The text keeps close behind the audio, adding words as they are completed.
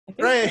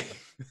Right.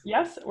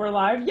 Yes, we're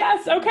live.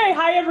 Yes. Okay.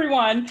 Hi,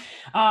 everyone.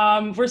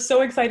 We're so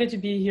excited to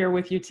be here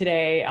with you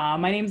today.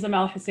 My name is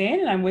Amal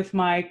Hussein, and I'm with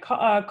my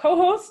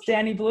co-host,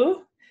 Danny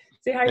Blue.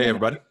 Say hi, Hey, Danny.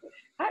 everybody.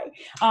 Hi.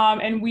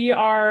 And we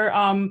are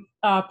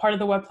part of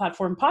the Web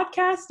Platform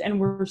Podcast, and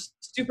we're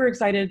super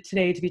excited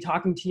today to be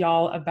talking to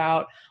y'all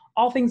about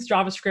all things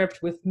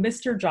JavaScript with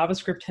Mr.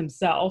 JavaScript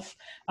himself,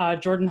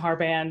 Jordan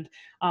Harband.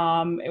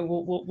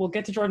 We'll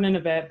get to Jordan in a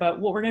bit,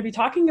 but what we're going to be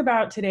talking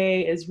about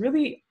today is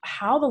really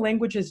how the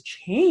language has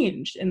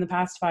changed in the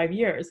past 5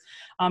 years.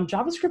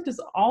 JavaScript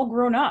is all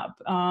grown up.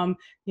 Gone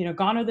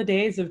are the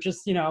days of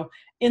just,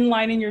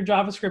 inlining your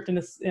JavaScript in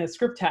a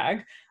script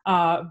tag.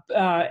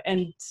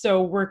 And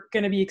so we're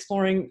going to be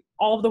exploring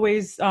all of the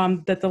ways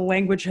that the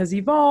language has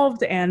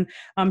evolved and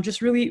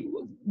just really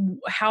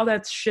how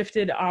that's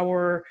shifted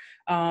our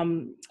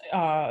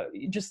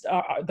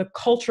the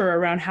culture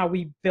around how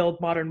we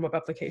build modern web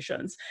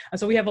applications. And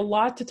so we have a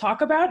lot to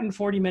talk about in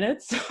 40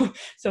 minutes.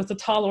 So it's a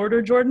tall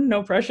order, Jordan,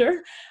 no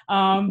pressure.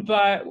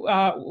 But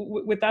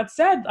with that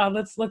said,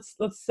 let's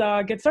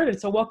get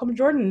started. So welcome,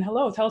 Jordan.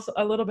 Hello, tell us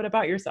a little bit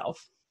about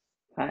yourself.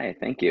 Hi,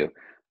 thank you.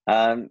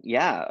 Let's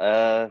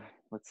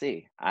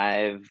see.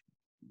 I've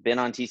been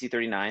on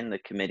TC39, the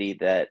committee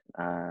that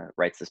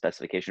writes the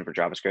specification for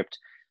JavaScript,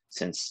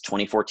 since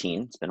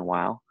 2014. It's been a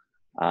while.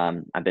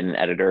 I've been an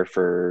editor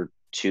for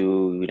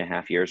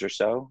 2.5 years or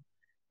so.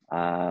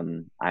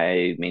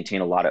 I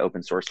maintain a lot of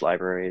open source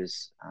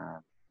libraries,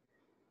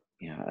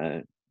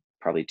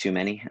 probably too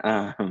many.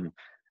 I've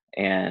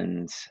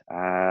been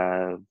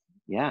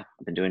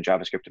doing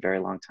JavaScript a very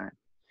long time.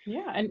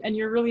 Yeah, and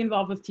you're really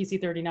involved with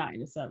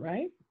TC39, is that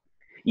right?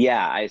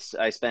 Yeah, I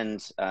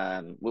spend,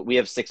 we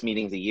have 6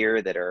 meetings a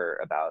year that are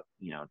about,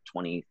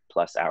 20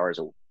 plus hours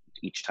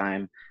each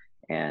time.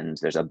 And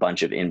there's a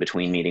bunch of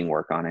in-between meeting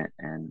work on it.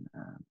 And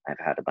I've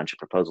had a bunch of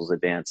proposals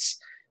advance.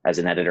 As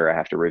an editor, I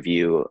have to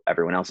review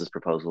everyone else's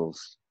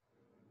proposals.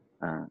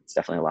 It's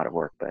definitely a lot of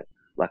work, but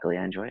luckily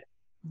I enjoy it.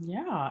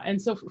 Yeah,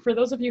 and so for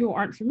those of you who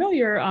aren't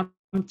familiar,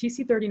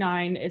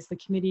 TC39 is the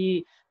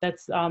committee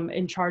that's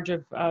in charge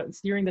of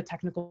steering the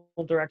technical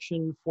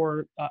direction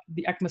for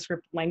the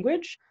ECMAScript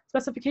language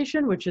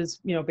specification, which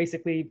is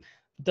basically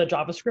the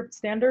JavaScript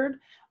standard.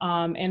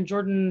 And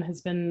Jordan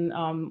has been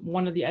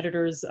one of the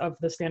editors of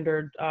the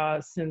standard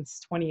since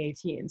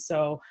 2018.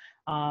 So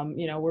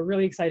we're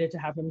really excited to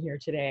have him here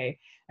today.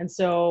 And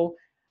so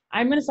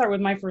I'm going to start with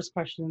my first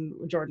question,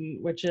 Jordan,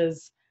 which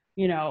is,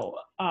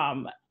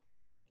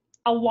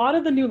 a lot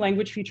of the new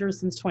language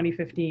features since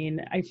 2015,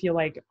 I feel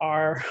like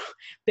are,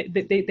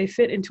 they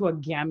fit into a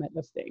gamut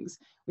of things.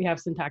 We have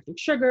syntactic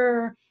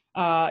sugar,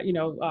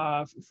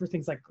 for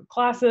things like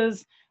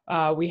classes.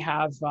 We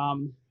have,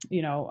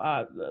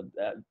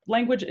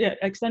 language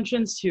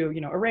extensions to,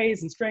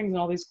 arrays and strings and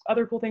all these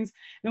other cool things.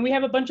 And we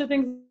have a bunch of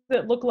things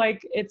that look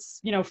like it's,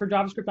 for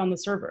JavaScript on the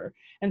server.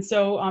 And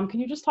so can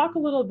you just talk a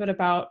little bit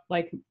about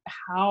like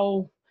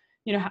how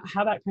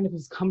that kind of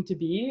has come to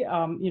be?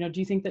 Do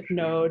you think that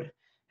Node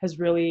has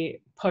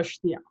really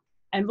pushed the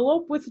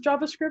envelope with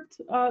JavaScript,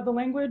 the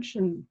language?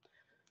 And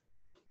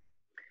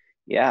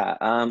yeah,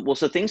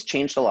 so things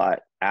changed a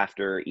lot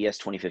after ES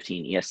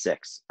 2015,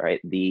 ES6,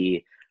 right?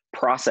 The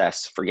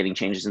process for getting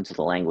changes into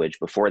the language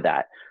before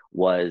that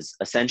was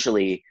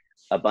essentially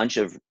a bunch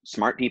of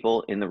smart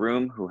people in the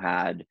room who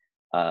had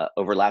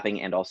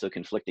overlapping and also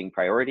conflicting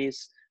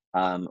priorities,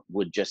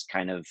 would just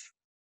kind of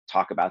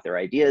talk about their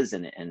ideas,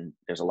 and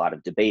there's a lot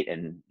of debate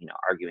and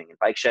arguing and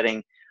bike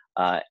shedding.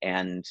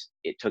 And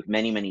it took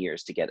many, many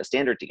years to get a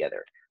standard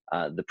together.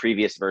 The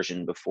previous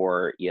version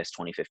before ES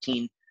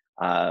 2015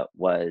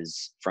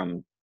 was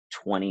from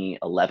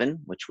 2011,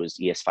 which was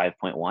ES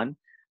 5.1.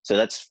 So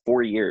that's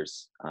 4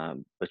 years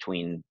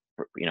between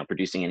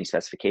producing any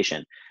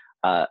specification.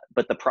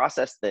 But the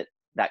process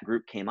that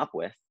group came up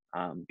with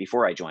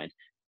before I joined,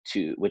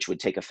 which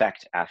would take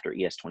effect after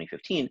ES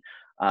 2015,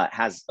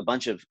 has a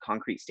bunch of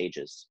concrete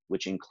stages,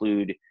 which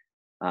include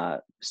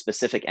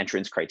specific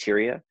entrance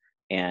criteria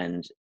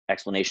and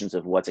explanations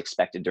of what's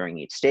expected during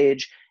each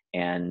stage.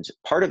 And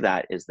part of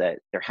that is that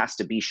there has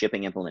to be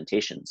shipping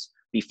implementations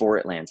before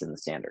it lands in the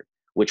standard,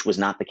 which was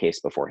not the case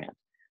beforehand.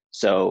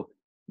 So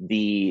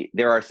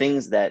there are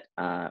things that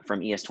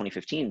from ES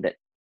 2015 that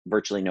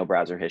virtually no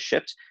browser has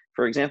shipped,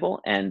 for example,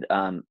 and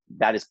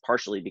that is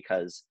partially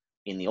because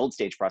in the old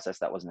stage process,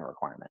 that wasn't a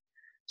requirement.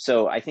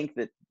 So I think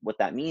that what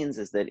that means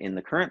is that in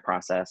the current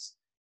process,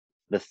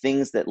 the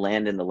things that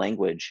land in the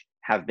language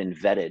have been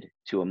vetted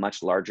to a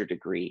much larger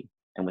degree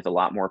and with a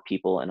lot more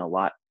people and a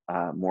lot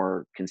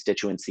more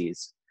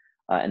constituencies,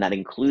 and that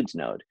includes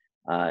Node.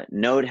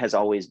 Node has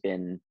always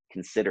been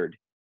considered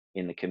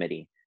in the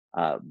committee,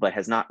 but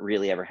has not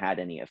really ever had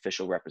any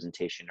official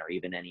representation or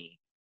even any,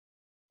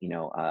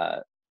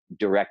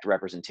 direct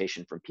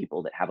representation from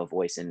people that have a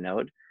voice in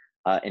Node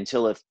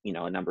until a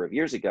number of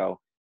years ago.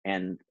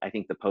 And I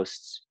think the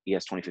post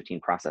ES 2015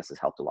 process has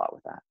helped a lot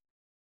with that.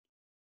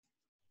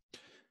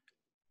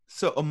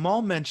 So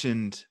Amal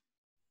mentioned,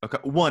 okay,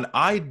 one,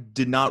 I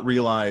did not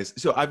realize,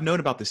 so I've known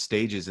about the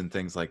stages and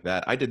things like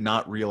that. I did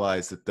not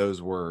realize that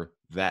those were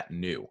that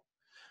new.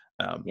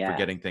 for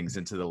getting things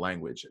into the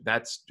language.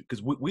 That's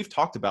because we've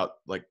talked about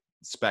like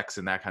specs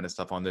and that kind of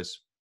stuff on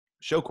this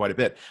show quite a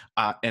bit.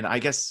 And I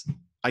guess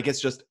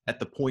just at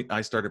the point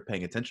I started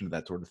paying attention to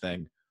that sort of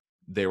thing,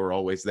 they were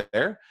always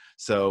there.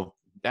 So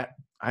that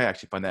I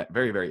actually find that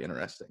very, very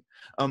interesting.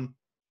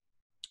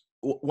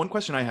 One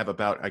question I have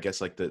about, I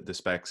guess, like the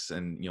specs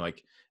and, you know,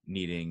 like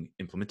needing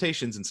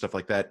implementations and stuff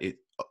like that.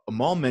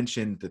 Amal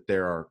mentioned that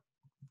there are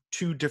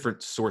two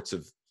different sorts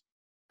of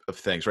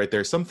things, right? There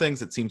are some things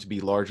that seem to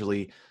be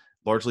largely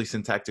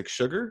syntactic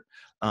sugar.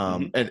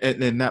 And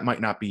that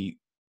might not be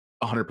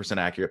 100%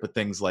 accurate,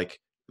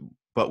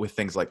 but with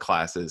things like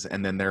classes.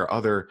 And then there are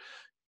other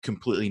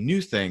completely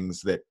new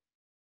things that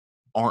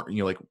aren't, you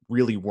know, like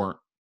really weren't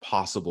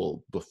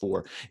possible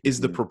before. Is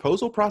the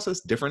proposal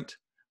process different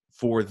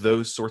for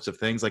those sorts of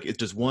things? Like,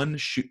 does one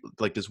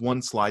does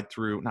one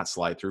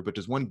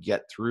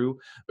get through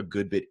a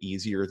good bit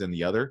easier than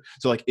the other?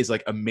 So like, is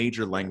like a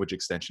major language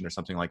extension or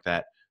something like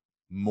that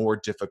more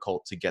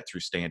difficult to get through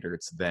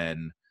standards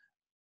than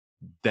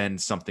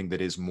something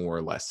that is more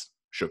or less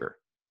sugar?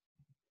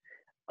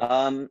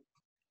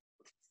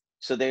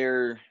 So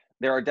there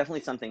are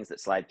definitely some things that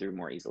slide through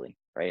more easily,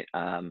 right?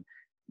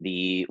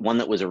 The one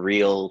that was a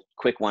real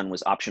quick one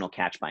was optional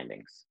catch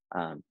bindings,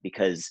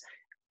 because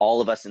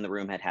all of us in the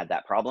room had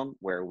that problem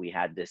where we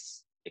had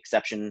this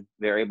exception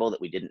variable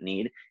that we didn't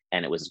need,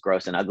 and it was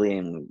gross and ugly,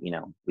 and you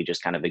know, we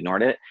just kind of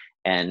ignored it.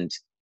 And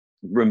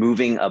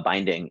removing a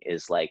binding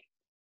is like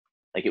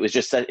it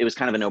was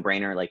kind of a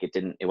no-brainer. Like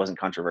it wasn't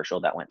controversial.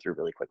 That went through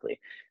really quickly.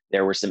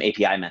 There were some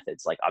API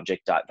methods like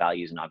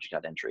object.values and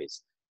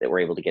object.entries that were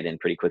able to get in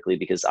pretty quickly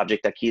because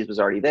object.keys was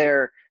already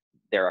there.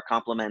 They're a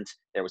complement.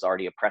 There was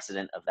already a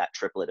precedent of that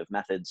triplet of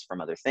methods from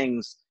other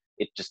things.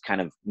 It just kind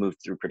of moved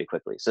through pretty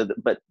quickly. So,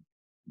 but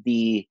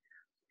the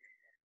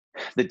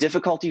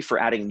difficulty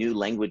for adding new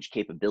language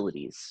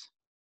capabilities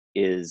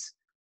is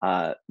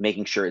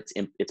making sure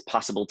it's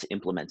possible to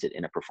implement it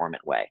in a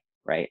performant way,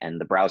 right? And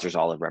the browsers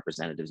all have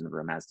representatives in the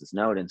room, as does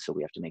Node, and so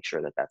we have to make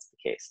sure that that's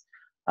the case.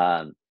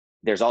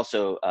 There's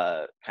also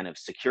kind of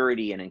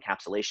security and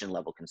encapsulation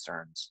level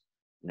concerns,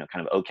 you know,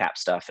 kind of OCAP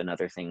stuff and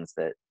other things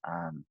that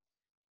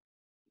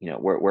you know,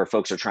 where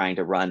folks are trying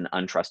to run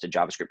untrusted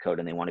JavaScript code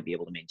and they want to be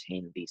able to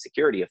maintain the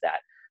security of that.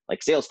 Like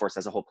Salesforce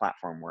has a whole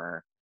platform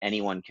where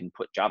anyone can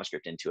put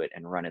JavaScript into it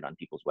and run it on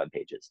people's web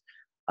pages.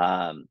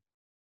 But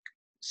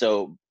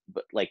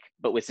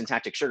with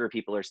syntactic sugar,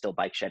 people are still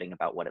bike shedding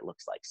about what it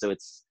looks like. So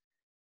it's,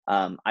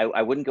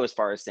 I wouldn't go as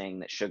far as saying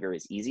that sugar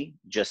is easy,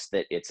 just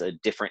that it's a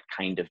different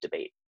kind of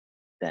debate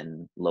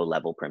than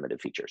low-level primitive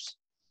features.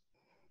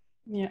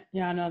 Yeah,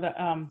 no,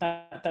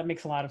 that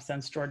makes a lot of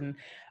sense, Jordan.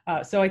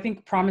 So I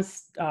think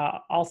promise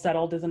all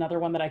settled is another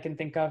one that I can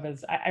think of.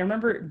 As I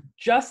remember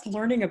just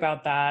learning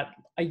about that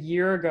a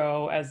year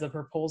ago as a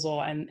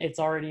proposal, and it's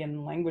already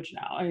in language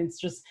now. I mean, it's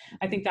just,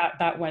 I think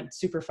that went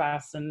super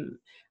fast, and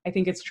I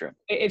think it's true.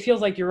 It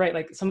feels like you're right.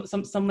 Like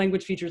some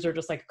language features are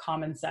just like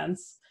common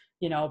sense.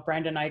 You know,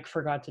 Brandon Ike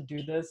forgot to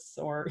do this,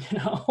 or, you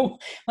know,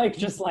 like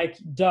just like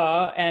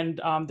duh. And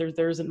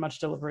there isn't much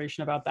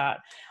deliberation about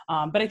that.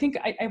 But I think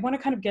I want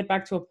to kind of get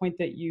back to a point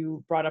that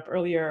you brought up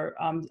earlier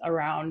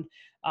around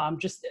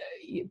just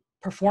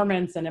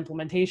performance and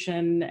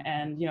implementation,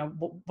 and, you know,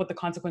 what the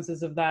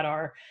consequences of that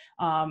are.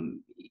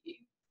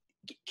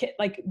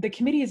 Like the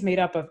committee is made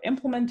up of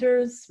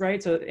implementers,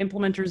 right? So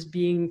implementers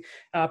being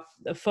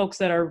the folks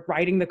that are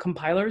writing the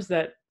compilers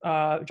that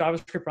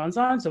JavaScript runs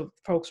on. So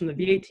folks from the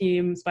V8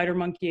 team,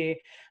 SpiderMonkey,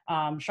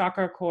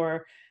 Chakra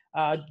core,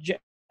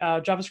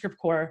 JavaScript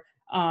core.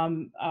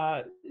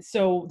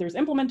 So there's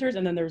implementers,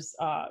 and then there's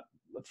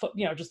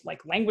you know, just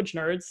like language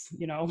nerds,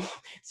 you know,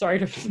 sorry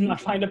to not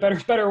find a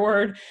better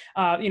word,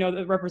 you know,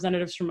 the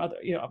representatives from other,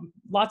 you know,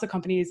 lots of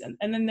companies.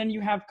 And then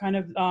you have kind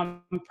of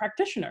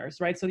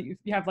practitioners, right? So you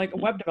have like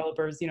web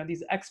developers, you know,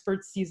 these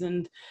expert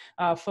seasoned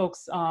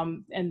folks.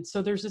 And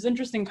so there's this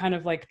interesting kind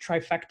of like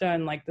trifecta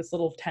and like this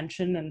little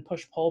tension and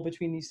push-pull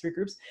between these three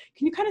groups.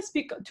 Can you kind of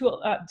speak to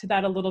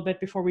that a little bit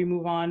before we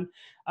move on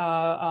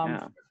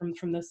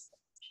from this?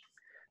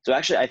 So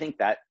actually, I think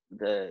that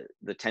the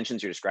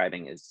tensions you're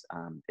describing is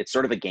it's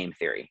sort of a game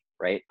theory,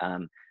 right?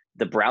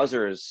 The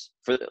browsers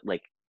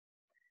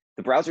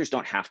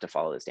don't have to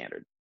follow the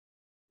standard,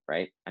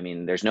 right? I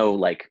mean, there's no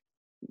like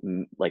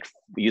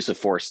use of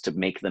force to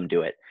make them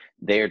do it.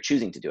 They're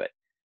choosing to do it.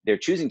 They're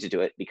choosing to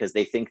do it because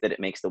they think that it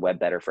makes the web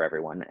better for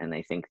everyone, and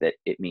they think that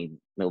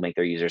it'll make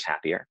their users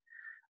happier.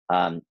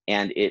 And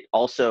it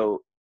also,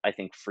 I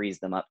think, frees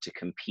them up to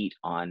compete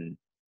on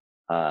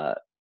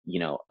you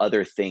know,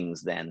 other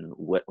things than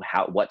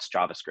what's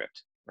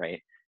JavaScript,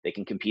 right? They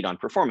can compete on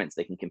performance.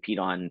 They can compete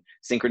on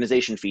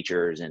synchronization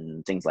features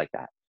and things like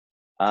that.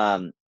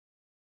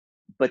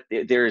 But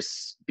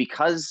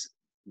because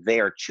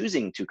they are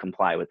choosing to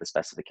comply with the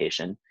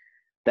specification,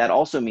 that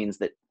also means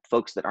that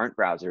folks that aren't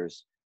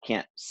browsers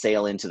can't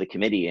sail into the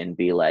committee and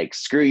be like,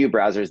 screw you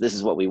browsers, this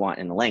is what we want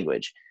in the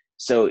language.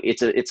 So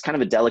it's kind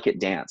of a delicate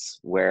dance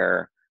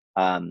where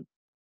the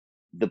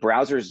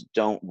browsers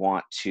don't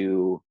want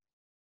to,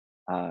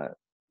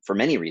 for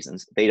many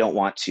reasons, they don't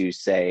want to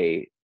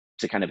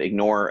to kind of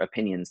ignore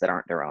opinions that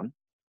aren't their own,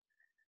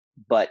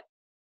 but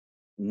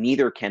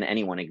neither can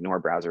anyone ignore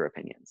browser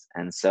opinions.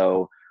 And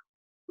so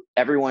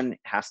everyone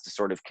has to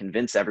sort of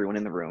convince everyone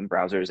in the room,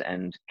 browsers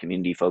and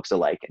community folks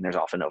alike, and there's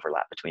often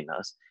overlap between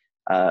those,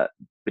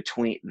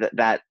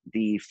 that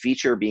the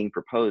feature being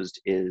proposed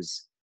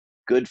is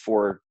good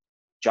for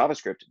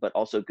JavaScript, but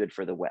also good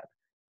for the web,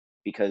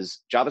 because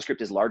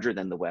JavaScript is larger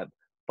than the web,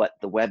 but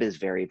the web is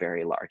very,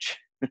 very large.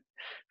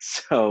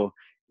 So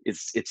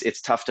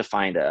it's tough to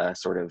find a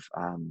sort of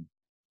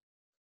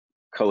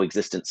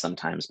coexistence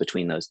sometimes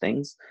between those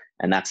things,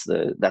 and that's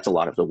a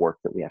lot of the work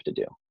that we have to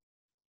do.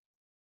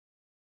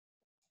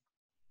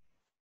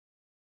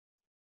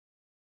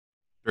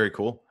 Very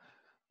cool.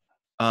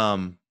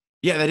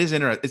 Yeah, that is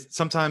interesting.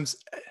 Sometimes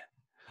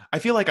I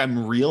feel like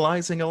I'm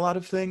realizing a lot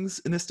of things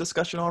in this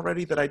discussion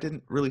already that I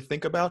didn't really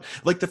think about.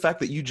 Like the fact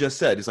that you just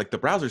said is like the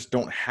browsers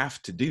don't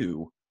have to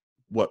do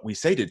what we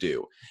say to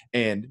do.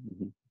 And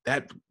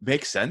that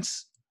makes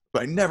sense.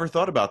 But I never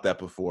thought about that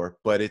before.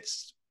 But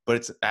it's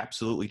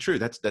absolutely true.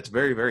 That's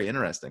very, very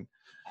interesting.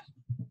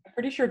 I'm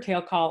pretty sure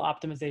tail call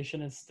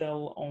optimization is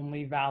still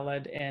only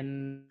valid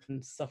in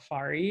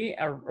Safari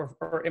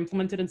or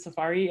implemented in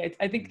Safari.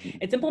 I think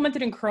it's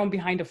implemented in Chrome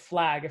behind a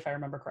flag, if I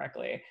remember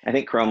correctly. I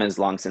think Chrome has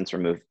long since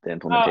removed the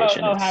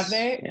implementation. Oh, have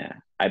they? Yeah.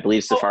 I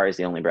believe Safari is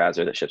the only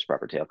browser that ships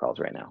proper tail calls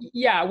right now.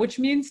 Yeah, which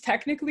means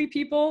technically,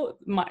 people,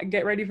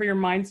 get ready for your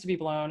minds to be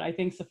blown. I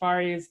think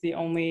Safari is the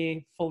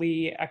only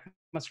fully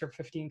ECMAScript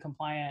 15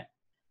 compliant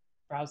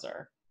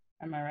browser.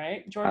 Am I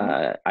right,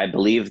 Jordan? I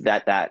believe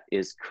that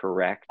is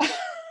correct.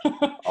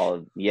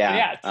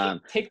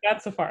 Take that,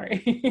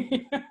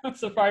 Safari.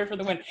 Safari for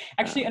the win.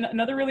 Actually,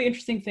 another really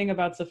interesting thing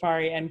about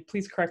Safari, and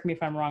please correct me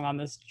if I'm wrong on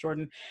this,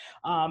 Jordan.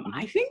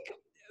 I think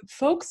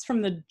folks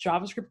from the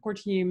JavaScript core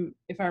team,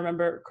 if I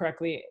remember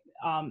correctly,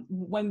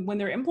 when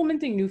they're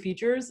implementing new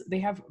features, they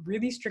have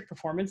really strict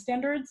performance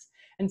standards.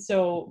 And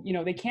so,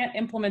 they can't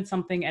implement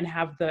something and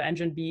have the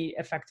engine be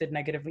affected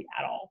negatively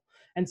at all.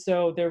 And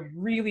so they're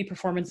really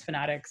performance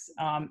fanatics.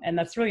 And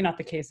that's really not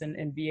the case in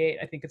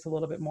V8. I think it's a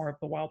little bit more of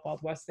the wild,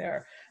 wild west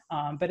there.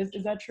 But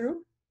is that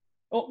true?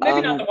 Well,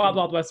 maybe not the wild,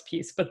 wild west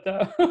piece, but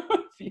the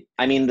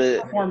I mean,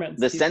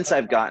 the sense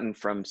I've gotten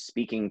from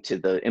speaking to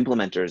the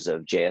implementers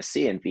of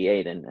JSC and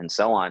V8 and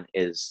so on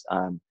is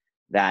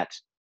that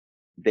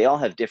they all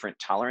have different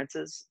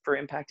tolerances for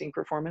impacting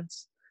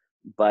performance,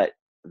 but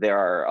there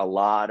are a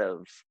lot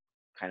of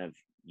kind of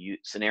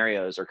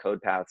scenarios or code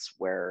paths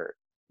where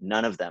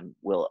none of them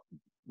will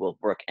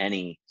brook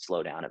any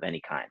slowdown of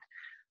any kind.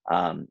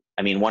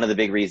 I mean, one of the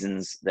big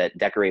reasons that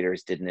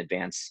decorators didn't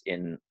advance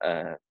in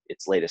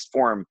its latest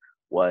form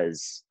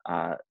was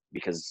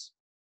because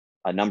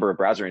a number of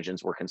browser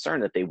engines were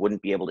concerned that they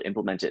wouldn't be able to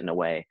implement it in a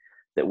way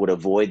that would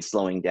avoid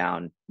slowing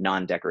down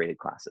non-decorated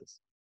classes,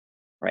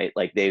 right?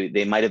 Like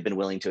they might have been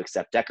willing to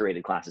accept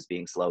decorated classes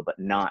being slow, but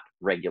not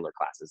regular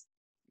classes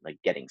like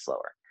getting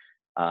slower.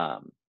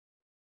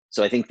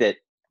 So I think that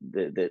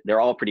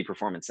they're all pretty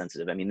performance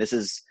sensitive. I mean, this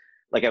is,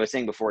 like I was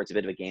saying before, it's a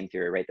bit of a game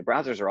theory, right? The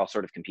browsers are all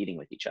sort of competing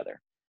with each other.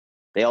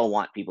 They all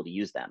want people to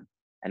use them.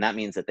 And that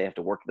means that they have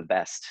to work the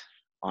best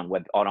on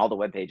all the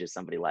web pages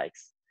somebody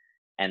likes.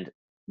 And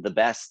the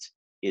best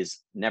is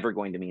never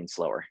going to mean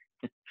slower.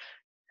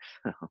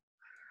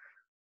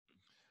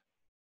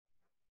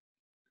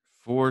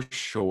 For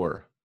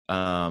sure.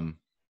 Yeah,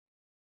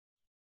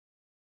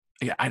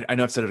 I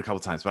know I've said it a couple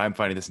times, but I'm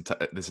finding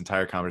this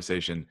entire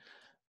conversation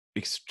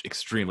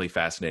extremely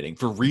fascinating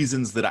for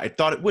reasons that I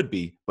thought it would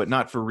be, but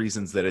not for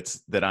reasons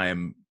that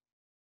I'm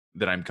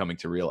coming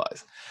to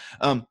realize.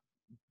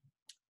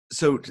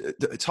 So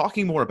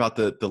talking more about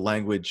the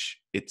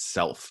language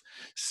itself.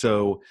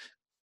 So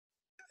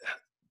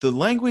the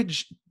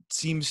language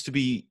seems to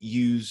be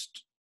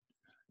used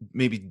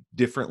maybe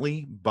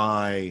differently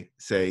by,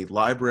 say,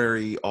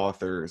 library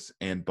authors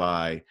and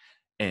by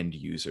end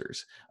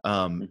users.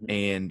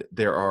 And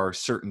there are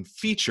certain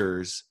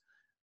features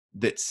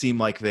that seem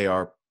like they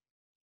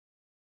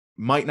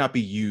might not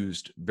be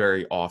used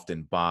very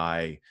often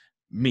by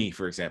me,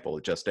 for example,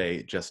 just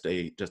a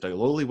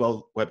lowly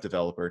web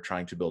developer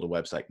trying to build a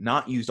website,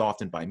 not used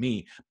often by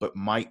me, but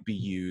might be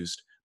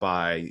used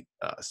by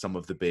some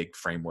of the big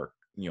framework,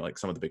 like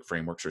some of the big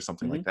frameworks or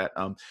something like that.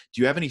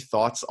 Do you have any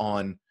thoughts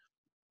on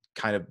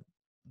kind of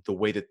the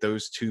way that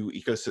those two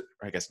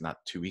I guess not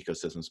two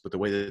ecosystems, but the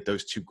way that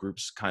those two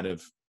groups kind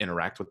of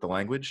interact with the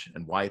language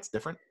and why it's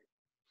different?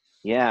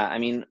 Yeah, I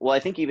mean, well, I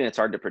think even it's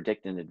hard to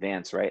predict in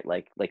advance, right?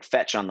 Like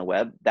fetch on the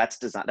web, that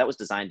was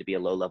designed to be a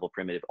low-level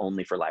primitive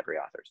only for library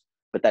authors,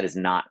 but that is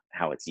not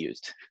how it's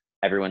used.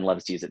 Everyone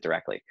loves to use it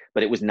directly,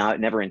 but it was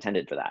never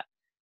intended for that.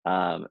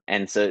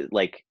 And so,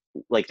 like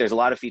there's a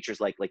lot of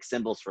features like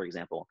symbols, for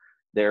example.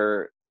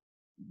 Their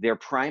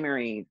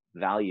primary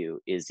value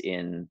is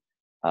in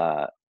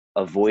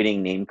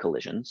avoiding name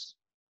collisions,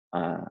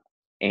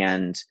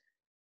 and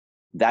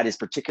that is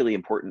particularly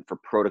important for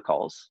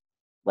protocols.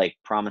 Like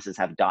promises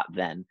have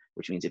 .then,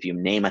 which means if you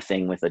name a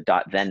thing with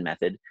a .then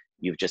method,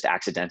 you've just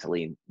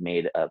accidentally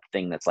made a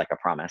thing that's like a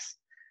promise.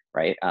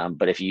 right?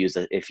 But if you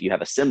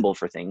have a symbol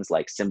for things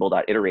like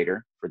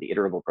symbol.iterator for the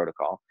iterable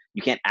protocol,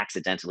 you can't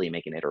accidentally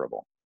make an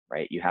iterable,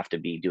 right? You have to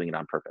be doing it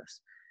on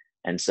purpose.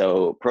 And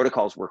so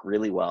protocols work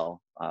really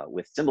well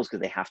with symbols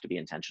because they have to be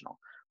intentional.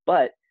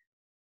 But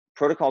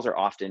protocols are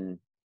often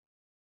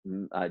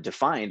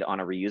defined on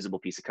a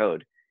reusable piece of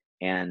code,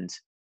 and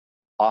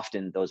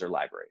often those are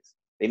libraries.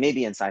 They may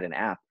be inside an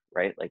app,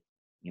 right? Like,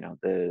 you know,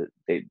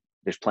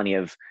 there's plenty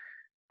of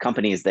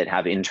companies that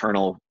have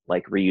internal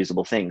like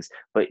reusable things,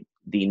 but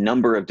the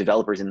number of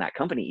developers in that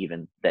company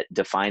even that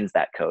defines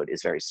that code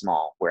is very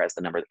small, whereas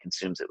the number that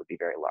consumes it would be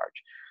very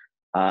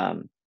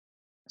large.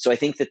 So I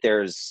think that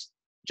there's,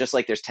 just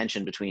like there's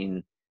tension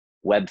between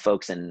web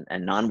folks and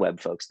non-web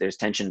folks, there's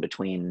tension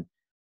between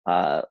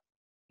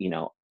you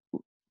know,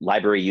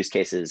 library use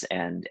cases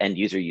and end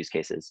user use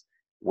cases,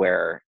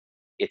 where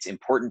it's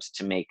important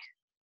to make,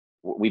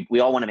 we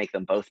all want to make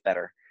them both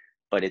better,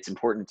 but it's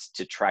important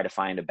to try to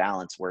find a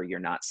balance where you're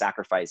not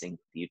sacrificing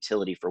the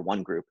utility for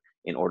one group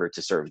in order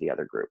to serve the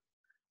other group.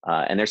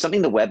 And there's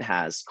something the web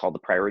has called the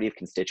priority of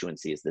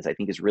constituencies that I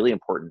think is really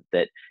important,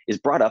 that is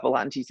brought up a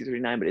lot in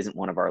TC39, but isn't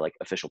one of our like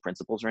official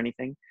principles or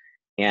anything.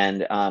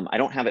 And I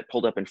don't have it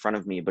pulled up in front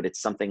of me, but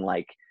it's something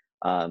like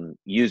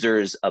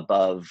users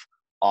above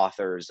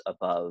authors,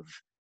 above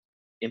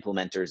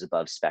implementers,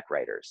 above spec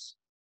writers.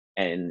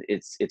 And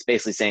it's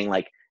basically saying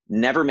like,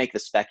 never make the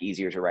spec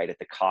easier to write at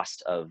the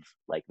cost of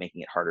like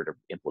making it harder to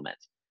implement.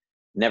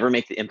 Never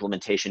make the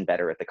implementation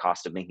better at the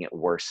cost of making it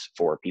worse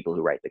for people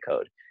who write the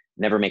code.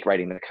 Never make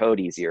writing the code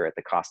easier at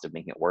the cost of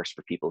making it worse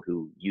for people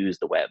who use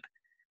the web,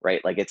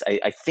 right? Like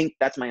I think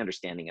that's my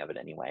understanding of it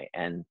anyway.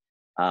 And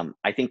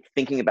I think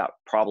thinking about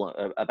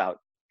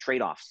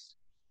trade-offs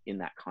in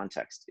that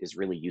context is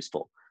really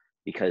useful,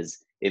 because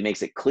it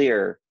makes it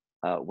clear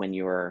when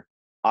you're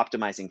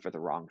optimizing for the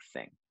wrong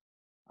thing.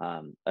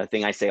 A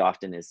thing I say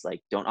often is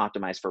like, don't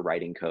optimize for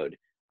writing code,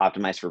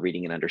 optimize for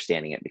reading and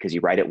understanding it, because you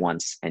write it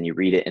once and you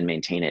read it and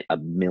maintain it a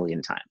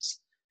million times,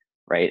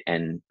 right?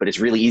 But it's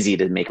really easy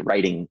to make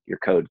writing your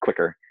code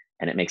quicker,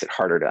 and it makes it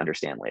harder to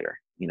understand later,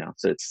 you know?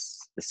 So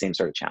it's the same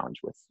sort of challenge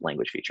with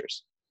language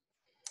features.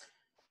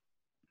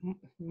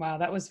 Wow,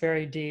 that was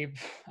very deep.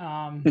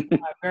 A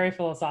very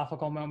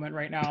philosophical moment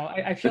right now.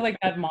 I feel like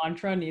that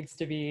mantra needs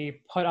to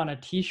be put on a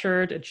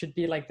t-shirt. It should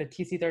be like the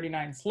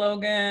TC39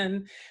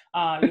 slogan.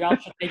 You all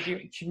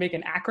should make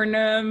an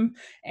acronym.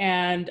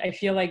 And I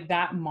feel like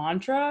that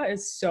mantra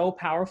is so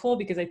powerful,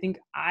 because I think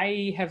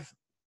I have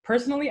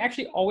personally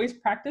actually always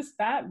practiced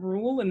that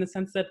rule, in the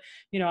sense that,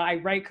 you know, I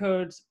write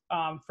code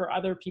for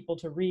other people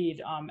to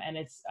read, and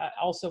it's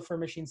also for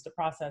machines to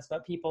process,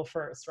 but people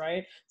first,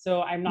 right?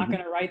 So I'm not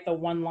going to write the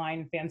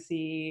one-line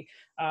fancy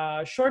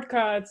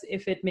shortcuts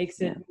if it makes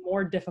it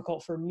more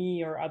difficult for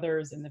me or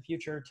others in the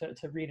future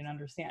to read and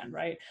understand,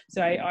 right?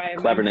 So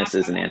cleverness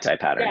is an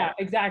anti-pattern. Yeah,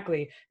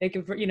 exactly. It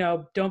can, you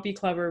know, don't be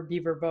clever,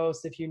 be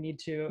verbose if you need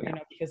to, you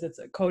know, because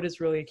code is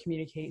really a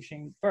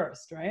communication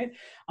first, right?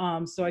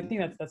 So I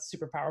think that's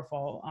super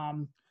powerful.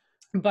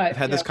 But I've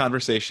had this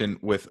conversation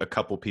with a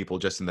couple people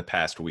just in the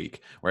past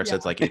week, where I've said,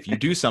 it's like, if you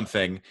do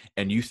something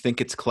and you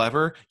think it's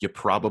clever, you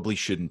probably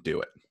shouldn't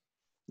do it.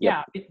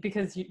 Yeah,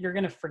 because you're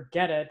going to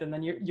forget it, and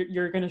then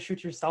you're going to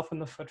shoot yourself in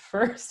the foot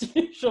first.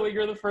 Usually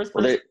you're the first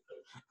person. Well,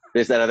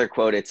 there's that other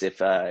quote. It's if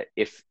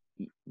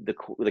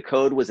the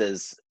code was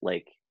as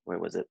like, where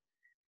was it?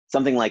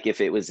 Something like,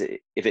 if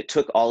it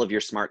took all of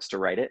your smarts to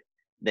write it,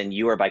 then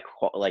you are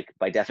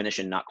by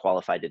definition not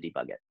qualified to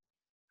debug it.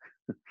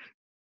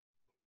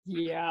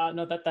 Yeah,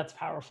 no, that's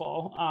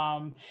powerful.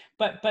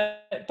 But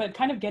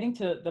kind of getting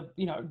to the,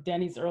 you know,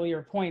 Danny's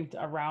earlier point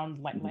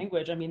around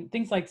language. I mean,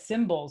 things like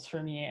symbols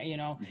for me, you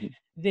know,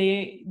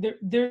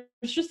 there's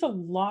just a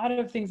lot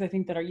of things I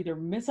think that are either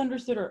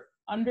misunderstood or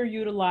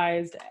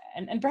underutilized,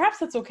 and perhaps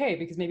that's okay,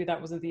 because maybe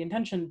that wasn't the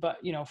intention, but,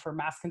 you know, for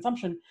mass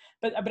consumption.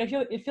 But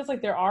it feels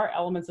like there are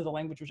elements of the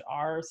language which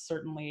are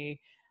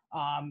certainly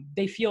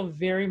they feel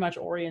very much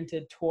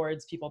oriented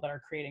towards people that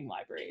are creating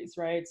libraries,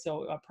 right?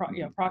 So,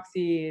 you know,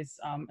 proxies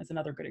is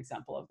another good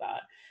example of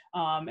that.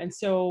 And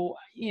so,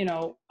 you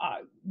know,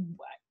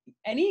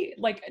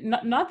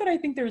 not that I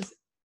think there's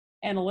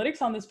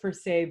analytics on this per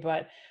se,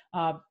 but,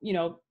 you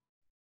know,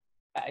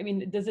 I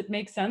mean, does it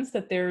make sense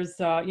that there's,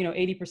 you know,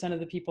 80% of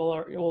the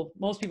people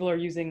most people are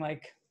using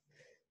like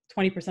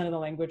 20% of the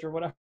language or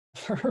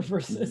whatever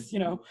versus, you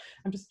know,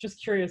 I'm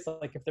just curious,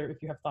 like,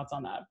 if you have thoughts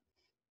on that.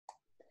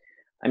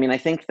 I mean, I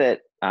think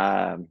that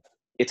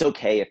it's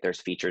okay if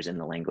there's features in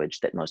the language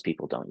that most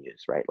people don't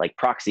use, right? Like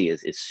proxy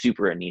is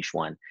super a niche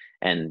one,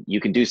 and you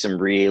can do some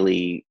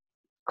really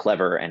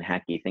clever and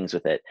hacky things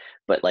with it.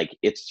 But like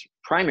its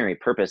primary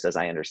purpose, as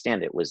I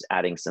understand it, was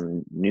adding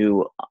some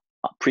new,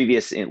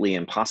 previously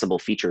impossible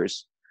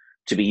features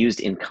to be used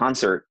in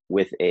concert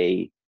with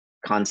a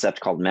concept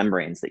called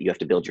membranes that you have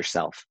to build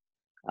yourself,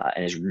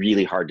 and is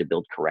really hard to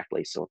build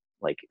correctly. So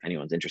like, if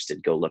anyone's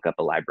interested, go look up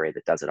a library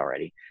that does it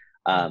already.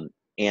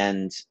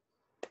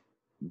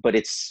 But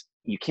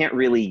you can't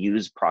really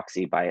use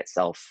proxy by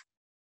itself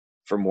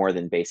for more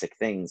than basic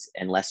things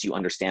unless you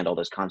understand all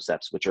those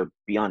concepts, which are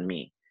beyond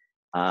me.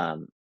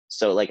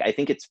 So like, I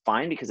think it's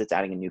fine because it's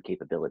adding a new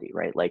capability,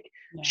 right? Like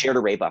Yeah. shared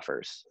array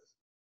buffers.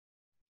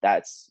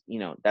 That's, you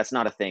know, that's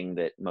not a thing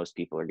that most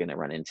people are going to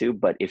run into,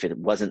 but if it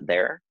wasn't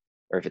there,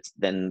 or if it's,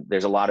 then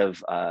there's a lot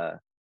of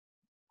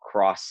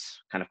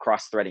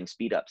cross-threading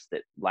speedups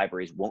that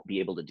libraries won't be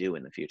able to do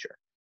in the future,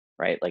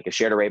 right? Like if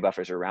shared array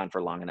buffers are around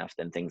for long enough,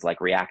 then things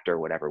like React or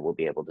whatever will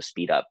be able to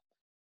speed up,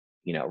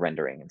 you know,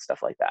 rendering and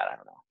stuff like that. I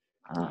don't know.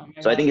 Oh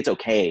my So I God. think it's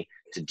okay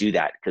to do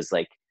that, because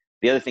like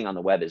the other thing on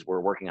the web is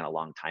we're working on a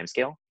long time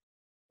scale,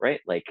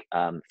 right? Like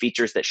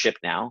features that ship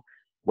now,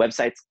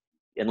 websites,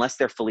 unless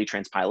they're fully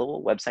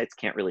transpilable, websites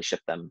can't really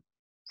ship them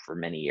for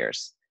many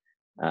years.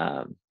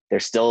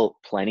 There's still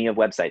plenty of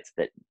websites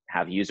that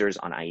have users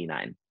on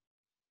IE9.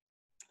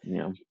 You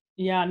know?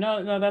 Yeah,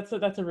 no, that's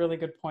a really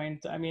good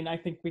point. I mean, I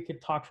think we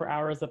could talk for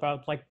hours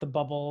about like the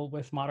bubble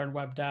with modern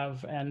web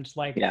dev, and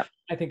like, Yeah.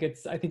 I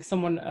think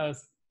someone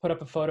put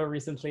up a photo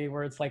recently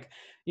where it's like,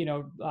 you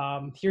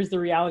know, here's the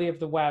reality of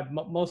the web.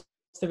 Most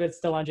of it's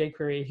still on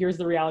jQuery. Here's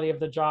the reality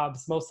of the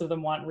jobs. Most of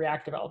them want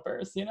React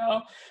developers, you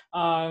know?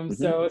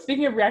 So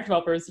speaking of React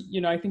developers, you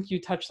know, I think you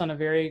touched on a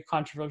very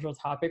controversial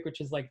topic, which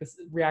is like this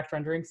React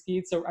rendering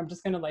speed. So I'm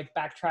just gonna like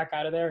backtrack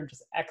out of there and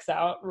just X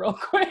out real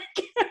quick.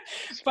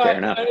 Fair But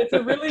enough. it's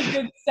a really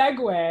good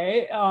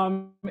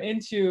segue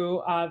into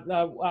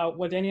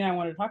what Danny and I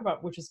wanted to talk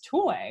about, which is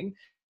tooling,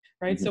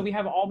 right? So we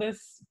have all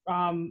this,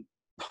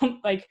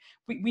 like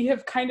we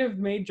have kind of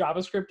made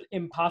JavaScript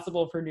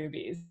impossible for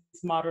newbies,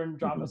 modern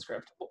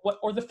JavaScript,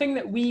 or the thing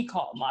that we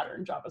call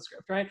modern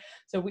JavaScript, right?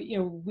 So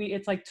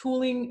it's like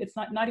tooling, it's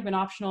not even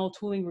optional,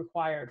 tooling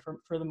required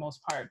for the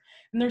most part.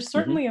 And there's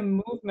certainly a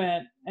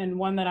movement, and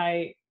one that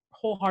I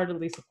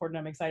wholeheartedly support and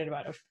I'm excited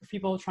about, of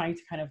people trying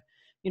to kind of,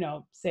 you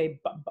know, say,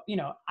 you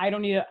know, I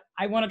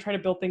want to try to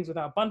build things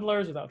without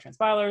bundlers, without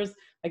transpilers.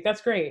 Like that's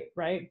great,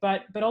 right?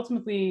 But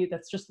ultimately,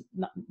 that's just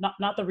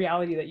not the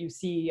reality that you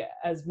see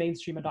as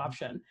mainstream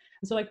adoption.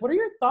 And so, like, what are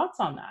your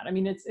thoughts on that? I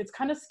mean, it's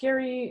kind of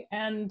scary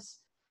and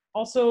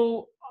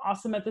also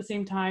awesome at the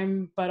same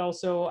time, but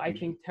also I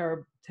think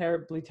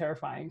terribly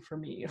terrifying for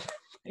me.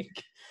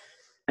 Like,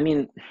 I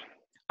mean,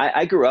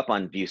 I grew up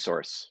on view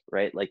source,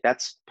 right? Like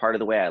that's part of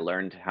the way I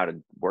learned how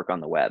to work on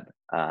the web.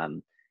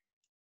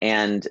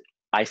 And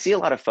I see a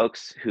lot of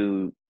folks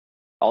who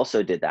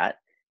also did that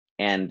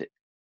and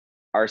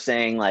are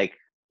saying like,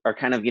 are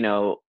kind of, you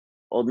know,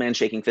 old man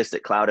shaking fist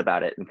at cloud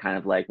about it and kind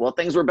of like, well,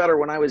 things were better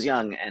when I was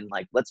young and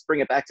like, let's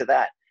bring it back to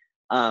that.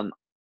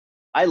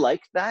 I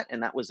liked that,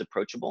 and that was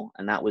approachable,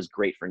 and that was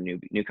great for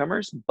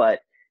newcomers.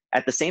 But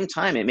at the same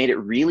time, it made it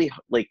really,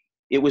 like,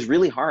 it was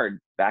really hard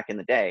back in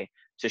the day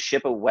to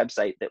ship a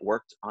website that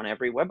worked on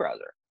every web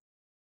browser.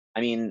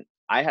 I mean,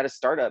 I had a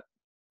startup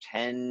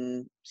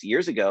 10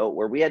 years ago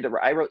where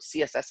I wrote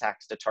CSS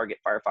hacks to target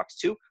Firefox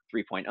 2,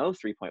 3.0,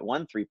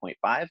 3.1,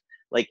 3.5.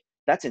 Like,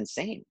 that's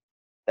insane.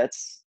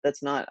 That's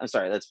not, I'm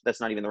sorry,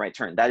 that's not even the right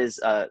term. That is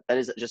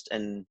just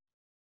an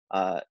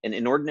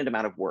inordinate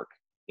amount of work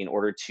in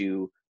order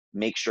to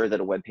make sure that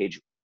a web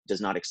page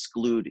does not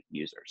exclude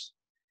users.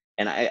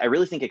 And I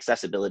really think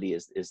accessibility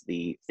is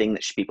the thing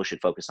that people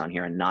should focus on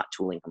here, and not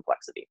tooling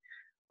complexity.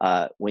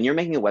 When you're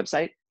making a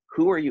website,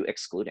 who are you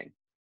excluding?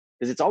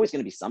 Because it's always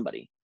going to be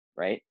somebody,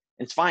 right?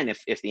 And it's fine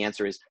if the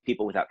answer is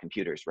people without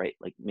computers, right?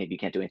 Like maybe you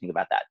can't do anything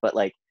about that, but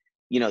like,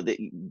 you know,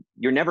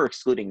 you're never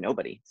excluding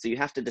nobody. So you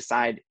have to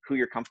decide who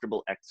you're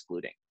comfortable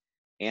excluding.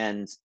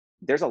 And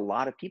there's a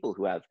lot of people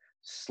who have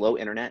slow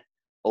internet,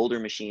 older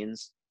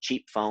machines,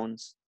 cheap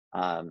phones,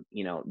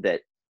 you know,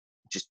 that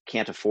just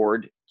can't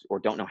afford or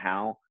don't know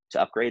how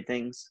to upgrade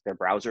things, their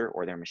browser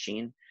or their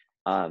machine.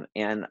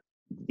 And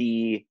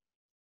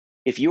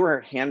if you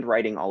are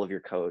handwriting all of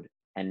your code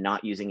and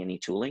not using any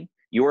tooling,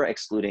 you are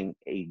excluding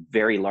a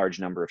very large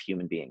number of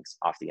human beings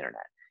off the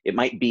internet. It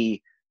might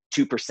be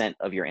 2%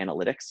 of your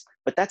analytics,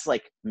 but that's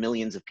like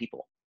millions of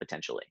people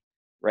potentially,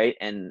 right?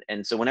 And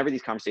so whenever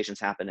these conversations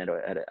happen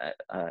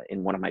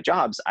in one of my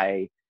jobs,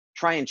 I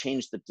try and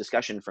change the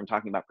discussion from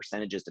talking about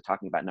percentages to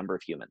talking about number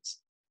of humans,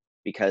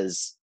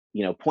 because,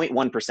 you know,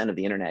 0.1% of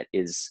the internet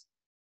is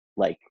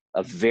like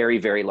a very,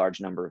 very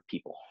large number of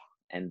people.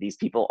 And these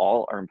people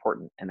all are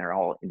important, and they're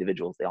all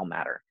individuals, they all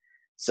matter.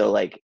 So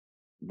like,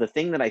 the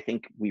thing that I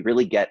think we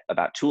really get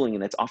about tooling,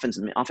 and that's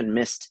often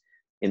missed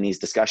in these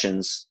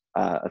discussions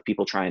of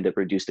people trying to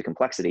reduce the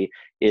complexity,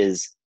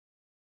 is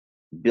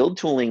build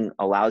tooling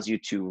allows you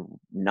to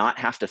not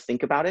have to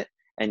think about it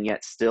and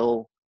yet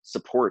still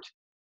support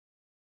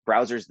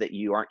browsers that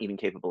you aren't even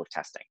capable of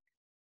testing,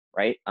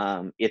 right?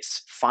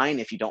 It's fine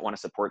if you don't want to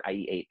support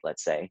IE8,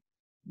 let's say,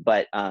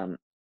 but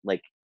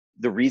like,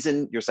 the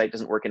reason your site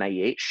doesn't work in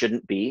IE8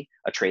 shouldn't be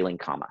a trailing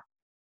comma.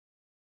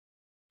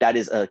 That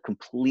is a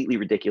completely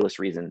ridiculous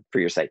reason for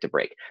your site to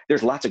break.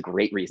 There's lots of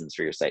great reasons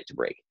for your site to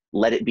break.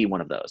 Let it be one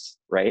of those,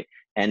 right?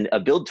 And a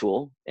build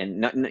tool,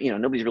 and you know,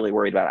 nobody's really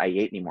worried about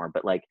IE8 anymore,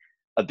 but like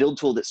a build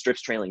tool that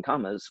strips trailing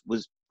commas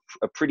was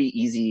a pretty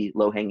easy,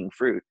 low-hanging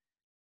fruit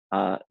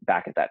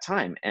back at that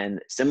time.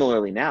 And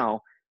similarly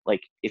now,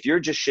 like if you're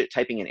just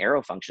typing in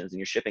arrow functions and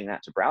you're shipping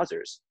that to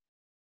browsers,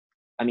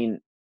 I mean,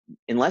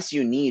 unless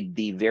you need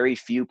the very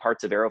few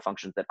parts of arrow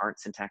functions that aren't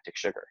syntactic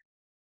sugar,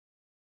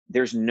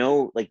 there's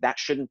no, like, that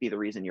shouldn't be the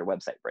reason your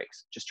website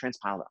breaks. Just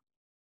transpile them.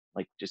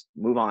 Like, just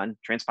move on,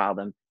 transpile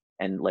them,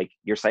 and like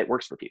your site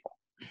works for people.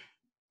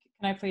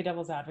 Can I play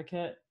devil's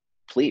advocate?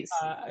 Please.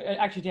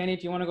 Actually, Danny,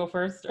 do you want to go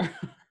first?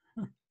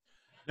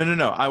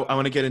 No. I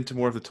want to get into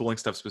more of the tooling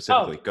stuff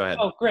specifically. Go ahead.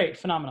 Oh, great.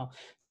 Phenomenal.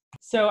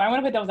 So I want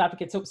to play devil's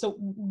advocate. So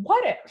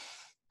what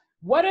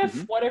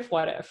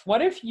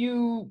if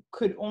you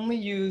could only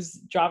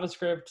use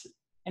JavaScript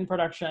in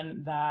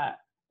production that,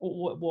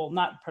 well,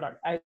 not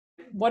product.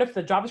 What if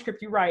the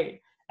JavaScript you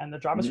write and the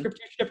JavaScript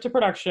you ship to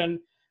production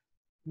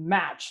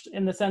matched,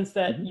 in the sense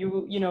that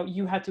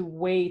you had to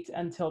wait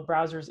until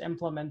browsers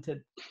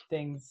implemented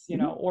things,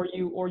 or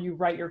you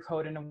write your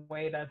code in a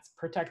way that's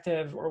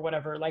protective or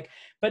whatever, like,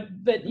 but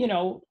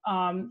do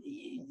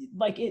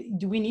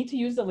we need to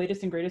use the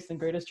latest and greatest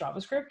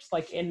JavaScript,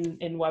 like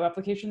in web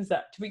applications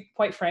that, to be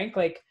quite frank,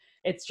 like,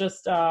 it's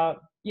just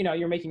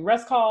you're making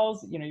REST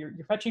calls, you're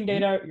fetching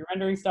data, you're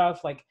rendering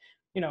stuff, like,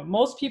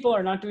 most people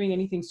are not doing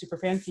anything super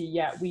fancy,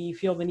 yet we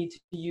feel the need to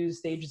use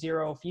stage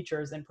 0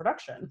 features in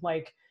production.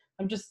 Like,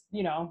 I'm just,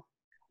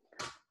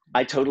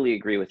 I totally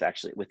agree with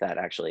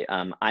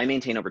that. I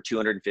maintain over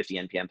 250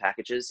 NPM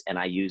packages, and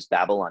I use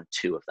Babel on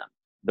 2 of them.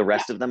 The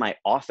rest of them I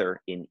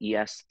author in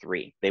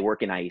ES3. They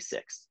work in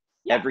IE6,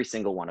 every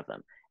single one of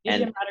them.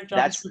 And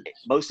that's,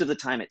 most of the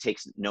time, it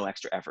takes no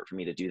extra effort for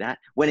me to do that.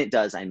 When it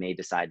does, I may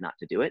decide not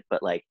to do it,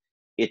 but like,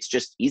 it's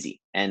just easy.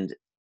 And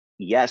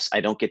yes,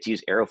 I don't get to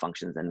use arrow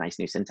functions and nice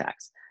new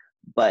syntax,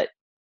 but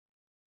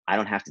I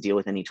don't have to deal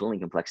with any tooling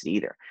complexity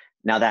either.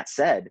 Now, that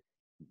said,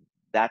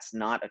 that's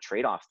not a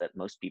trade-off that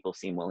most people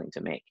seem willing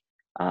to make.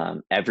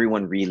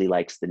 Everyone really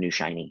likes the new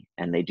shiny,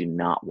 and they do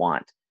not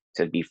want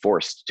to be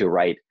forced to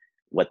write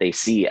what they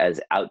see as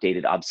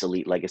outdated,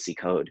 obsolete legacy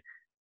code,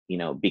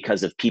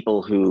 because of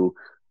people who,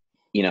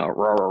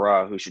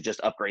 who should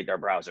just upgrade their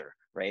browser,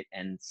 right?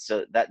 And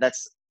so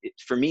that's,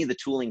 for me, the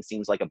tooling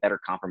seems like a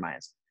better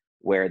compromise,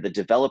 where the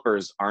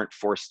developers aren't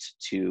forced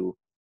to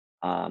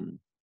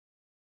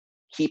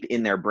keep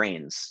in their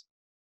brains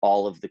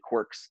all of the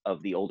quirks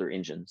of the older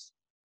engines,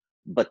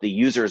 but the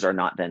users are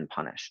not then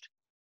punished.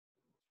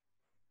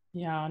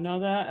 Yeah, no,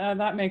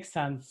 that makes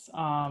sense.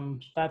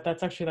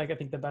 That's actually, like, I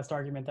think the best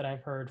argument that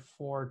I've heard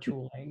for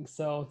tooling.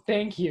 So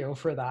thank you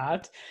for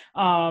that.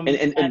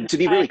 And to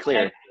be really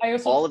clear, I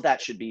also, all of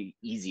that should be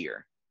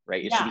easier,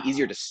 right? It should be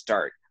easier to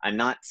start. I'm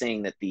not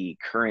saying that the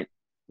current,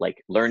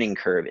 like, learning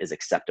curve is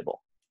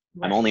acceptable.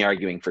 Right. I'm only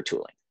arguing for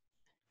tooling.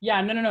 Yeah,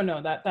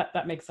 no.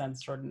 That makes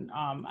sense, Jordan.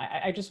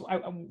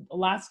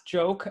 Last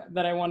joke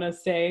that I want to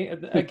say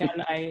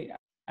again.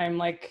 I'm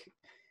like,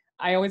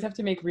 I always have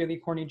to make really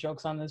corny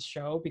jokes on this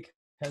show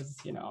because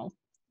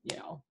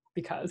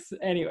because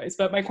anyways.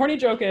 But my corny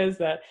joke is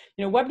that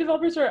web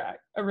developers are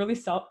a really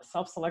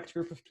self-select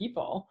group of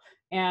people,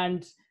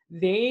 and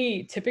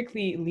they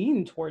typically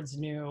lean towards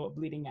new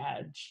bleeding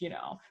edge.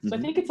 So I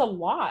think it's a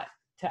lot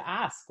to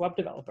ask web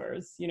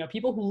developers,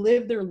 people who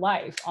live their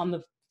life on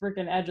the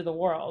freaking edge of the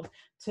world,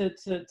 to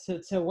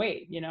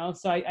wait,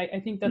 so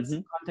I think that's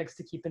context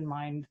to keep in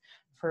mind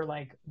for,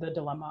 like, the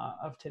dilemma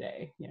of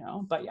today,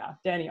 but yeah,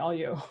 Danny, all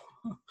you.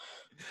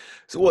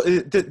 So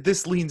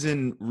this leans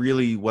in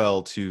really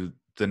well to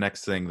the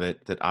next thing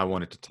that I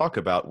wanted to talk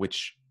about,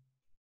 which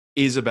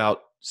is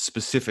about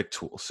specific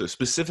tools. So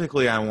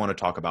specifically, I want to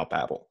talk about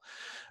Babel.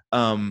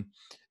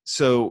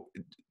 So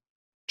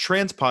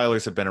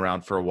transpilers have been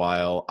around for a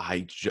while.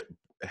 I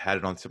had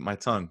it on the tip of my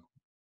tongue.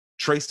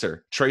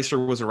 Tracer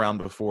was around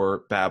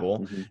before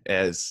Babel,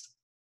 as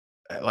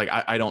like,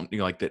 I don't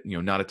like that,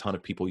 not a ton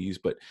of people use,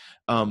 but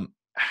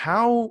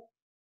how,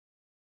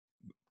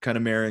 kind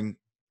of marrying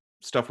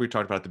stuff we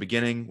talked about at the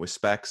beginning with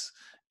specs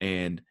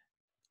and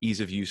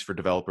ease of use for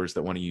developers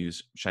that want to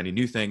use shiny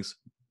new things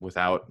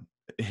without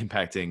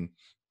impacting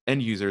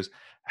end users,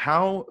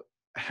 how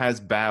has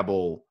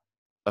Babel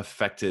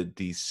affected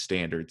the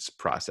standards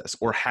process,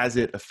 or has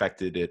it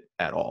affected it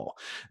at all?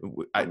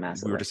 We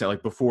were just saying,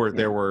 like, before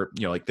there were,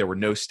 there were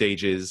no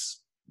stages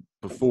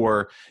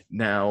before.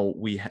 Now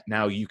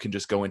you can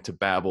just go into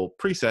Babel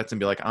presets and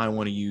be like, I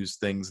want to use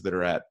things that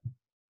are at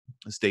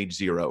stage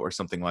 0 or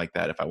something like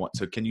that if I want.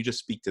 So can you just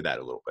speak to that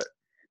a little bit?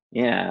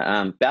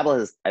 Yeah, Babel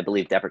has, I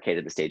believe,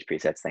 deprecated the stage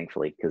presets,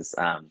 thankfully, because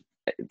I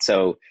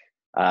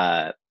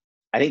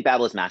think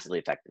Babel has massively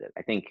affected it.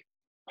 I think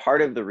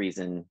part of the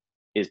reason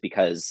is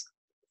because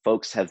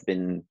folks have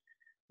been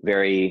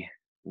very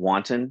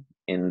wanton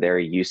in their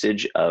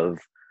usage of,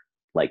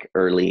 like,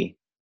 early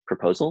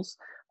proposals.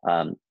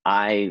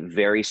 I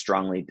very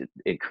strongly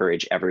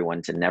encourage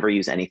everyone to never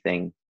use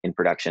anything in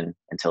production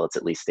until it's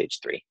at least stage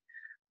 3.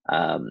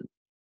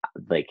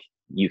 Like,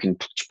 you can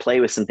play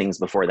with some things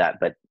before that,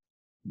 but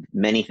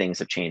many things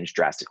have changed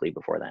drastically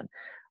before then.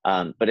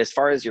 But as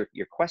far as your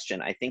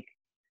question, I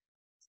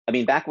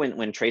mean, back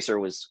when Tracer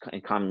was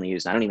commonly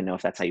used, I don't even know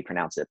if that's how you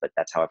pronounce it, but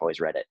that's how I've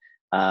always read it.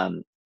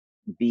 I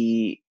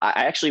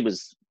actually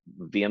was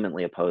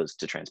vehemently opposed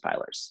to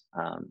transpilers.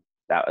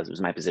 That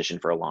was my position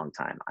for a long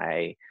time.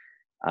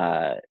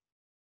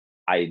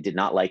 I did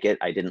not like it.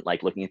 I didn't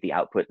like looking at the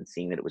output and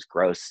seeing that it was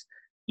gross,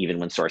 even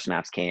when source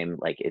maps came.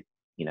 Like it,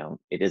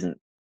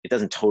 it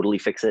doesn't totally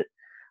fix it.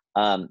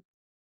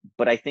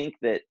 But I think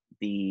that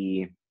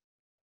the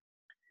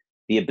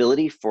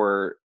ability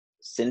for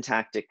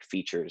syntactic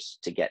features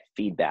to get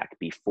feedback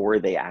before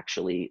they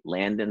actually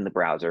land in the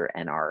browser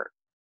and are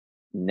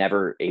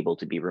never able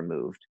to be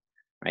removed,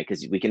 right?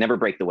 Because we can never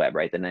break the web,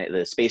 right?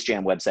 The Space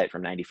Jam website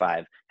from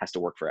 '95 has to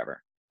work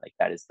forever. Like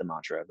that is the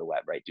mantra of the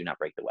web, right? Do not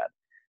break the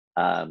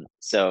web.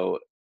 So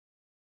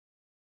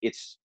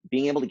it's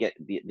being able to get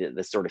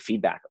the sort of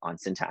feedback on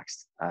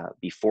syntax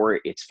before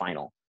it's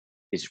final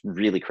is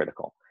really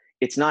critical.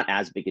 It's not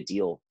as big a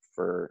deal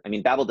for, I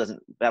mean, Babel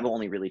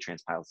only really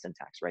transpiles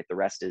syntax, right? The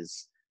rest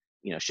is,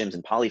 shims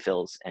and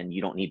polyfills, and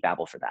you don't need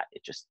Babel for that.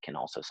 It just can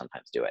also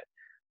sometimes do it.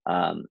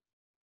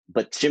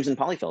 But shims and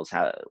polyfills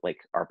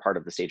are part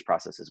of the stage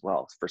process as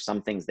well. For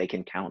some things, they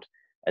can count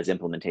as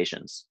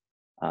implementations,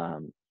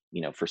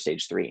 for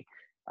stage 3.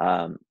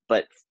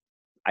 But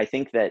I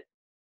think that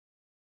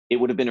it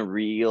would have been a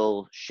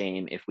real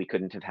shame if we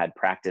couldn't have had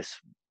practice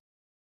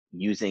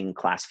using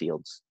class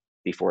fields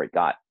before it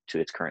got to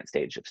its current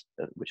stage,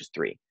 which is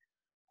 3.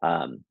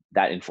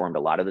 That informed a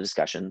lot of the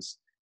discussions.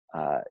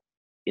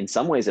 In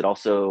some ways, it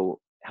also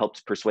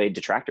helped persuade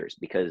detractors,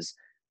 because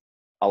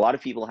a lot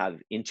of people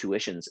have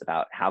intuitions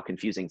about how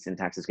confusing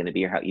syntax is going to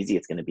be or how easy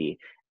it's going to be.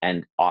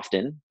 And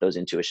often those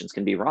intuitions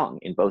can be wrong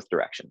in both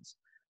directions.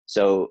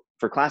 So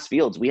for class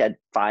fields, we had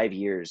 5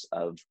 years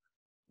of,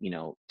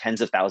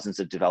 tens of thousands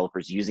of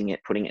developers using it,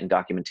 putting it in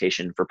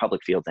documentation for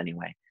public fields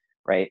anyway,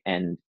 right?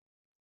 And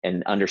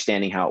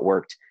understanding how it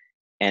worked.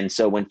 And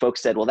so when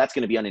folks said, well, that's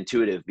going to be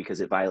unintuitive because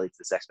it violates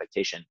this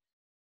expectation,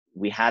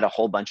 we had a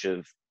whole bunch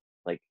of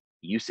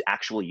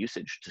actual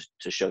usage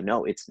to show,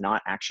 no, it's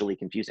not actually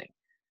confusing.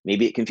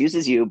 Maybe it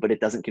confuses you, but it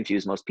doesn't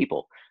confuse most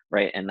people,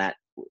 right? And that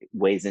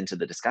weighs into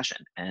the discussion.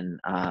 And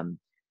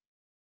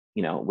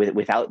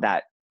without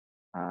that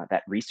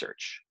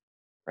research,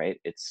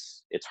 right,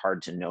 it's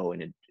hard to know.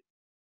 And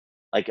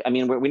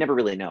we never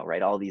really know,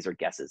 right? All these are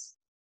guesses.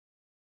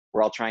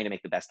 We're all trying to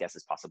make the best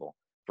guesses possible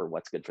for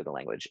what's good for the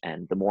language.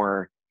 And the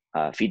more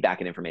feedback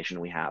and information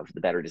we have,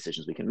 the better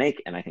decisions we can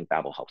make. And I think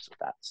Babel helps with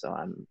that. So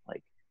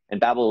and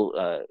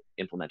Babel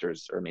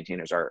implementers or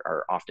maintainers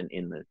are often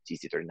in the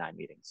TC39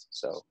 meetings.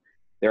 So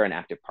they're an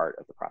active part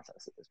of the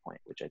process at this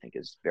point, which I think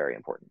is very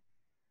important.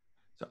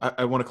 So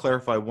I want to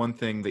clarify one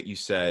thing that you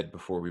said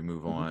before we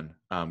move on,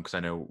 because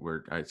I know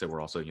I said we're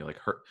also,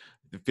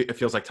 it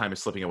feels like time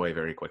is slipping away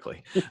very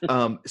quickly.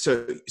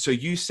 So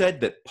you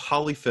said that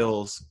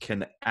polyfills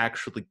can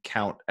actually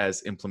count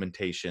as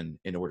implementation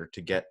in order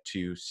to get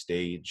to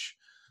stage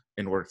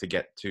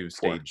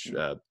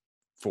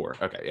 4.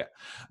 Okay, yeah.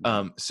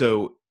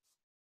 So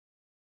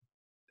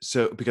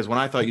because when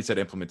I thought you said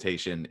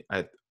implementation,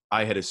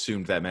 I had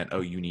assumed that meant,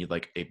 you need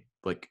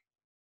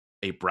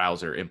a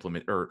browser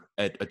implement or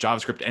a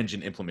JavaScript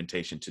engine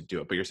implementation to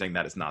do it, but you're saying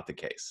that is not the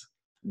case.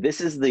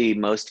 This is the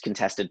most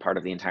contested part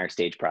of the entire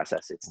stage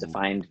process. It's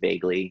defined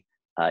vaguely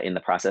in the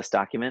process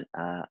document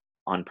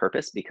on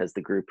purpose, because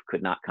the group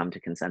could not come to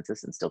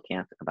consensus and still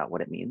can't about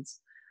what it means.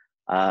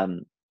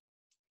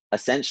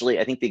 Essentially,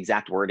 I think the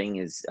exact wording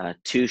is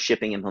 2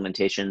 shipping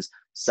implementations,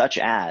 such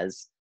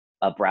as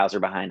a browser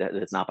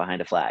that's not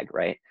behind a flag,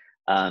 right?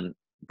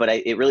 But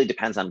it really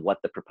depends on what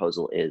the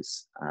proposal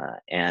is.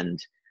 And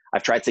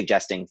I've tried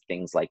suggesting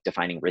things like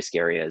defining risk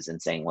areas and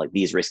saying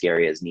these risk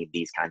areas need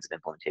these kinds of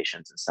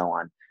implementations and so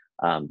on.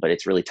 But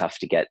it's really tough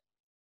to get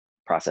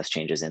process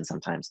changes in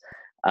sometimes.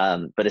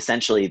 But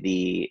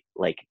essentially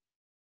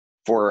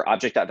for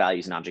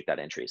object.values and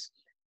object.entries,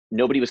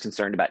 nobody was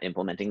concerned about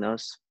implementing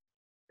those.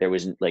 It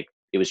was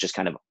just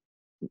kind of,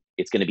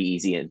 it's going to be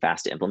easy and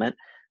fast to implement.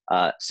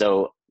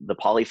 So the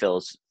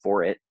polyfills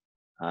for it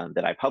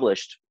that I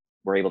published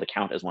were able to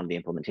count as one of the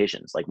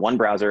implementations. One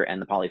browser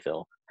and the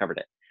polyfill covered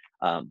it.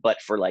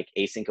 But for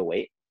async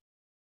await,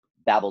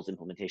 Babel's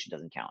implementation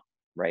doesn't count,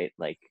 right?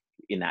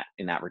 In that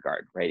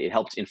regard, right? It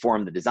helped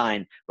inform the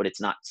design, but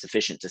it's not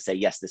sufficient to say,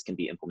 yes, this can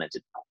be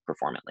implemented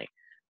performantly.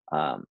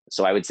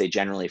 So I would say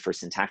generally for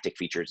syntactic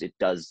features, it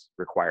does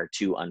require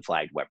 2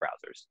 unflagged web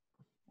browsers,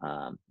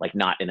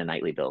 not in a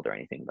nightly build or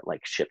anything, but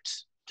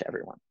shipped to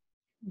everyone.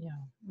 Yeah,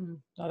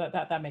 no,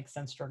 that makes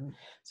sense, Jordan.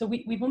 So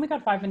we've only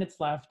got 5 minutes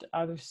left.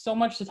 There's so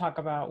much to talk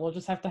about. We'll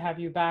just have to have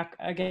you back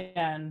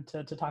again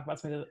to talk about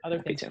some of the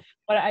other things.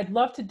 What I'd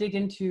love to dig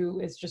into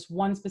is just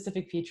one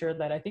specific feature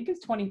that I think is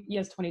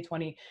ES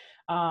 2020,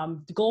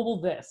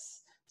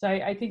 globalThis. So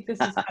I think this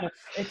is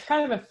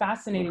kind of a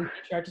fascinating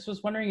feature. I just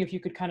was wondering if you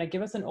could kind of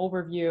give us an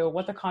overview,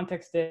 what the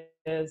context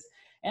is.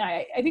 And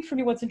I think for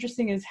me, what's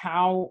interesting is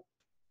how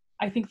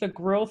I think the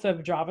growth of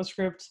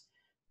JavaScript,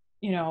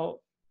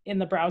 in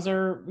the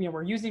browser,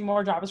 we're using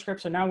more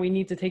JavaScript, so now we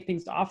need to take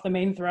things off the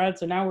main thread.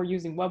 So now we're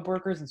using web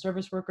workers and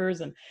service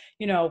workers, and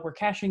we're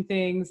caching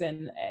things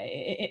and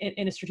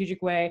in a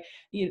strategic way.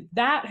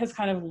 That has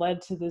kind of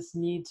led to this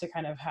need to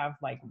kind of have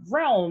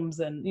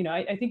realms, and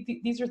I think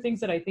these are things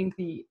that I think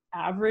the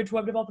average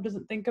web developer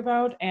doesn't think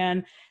about.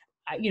 And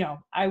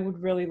I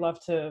would really love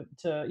to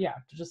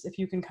just, if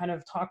you can kind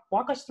of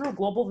walk us through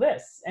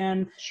globalThis.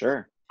 And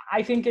Sure.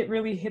 I think it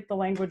really hit the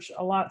language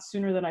a lot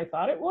sooner than I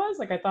thought it was.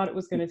 Like, I thought it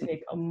was going to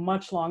take a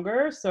much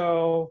longer.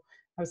 So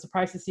I was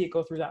surprised to see it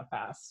go through that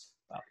fast.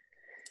 But.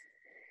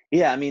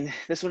 Yeah, I mean,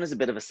 this one is a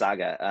bit of a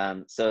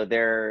saga. So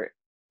there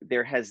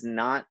has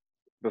not,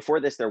 before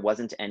this, there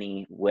wasn't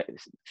any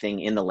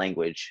thing in the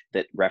language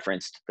that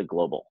referenced the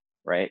global,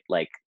 right?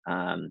 Like,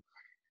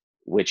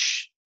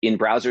 which in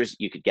browsers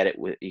you could get it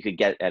with,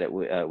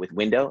 with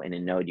window, and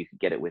in Node you could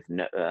get it with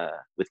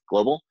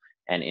global,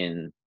 and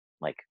in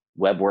like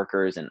web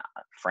workers and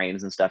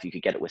frames and stuff you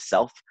could get it with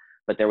self.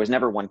 But there was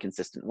never one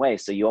consistent way,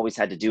 so you always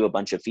had to do a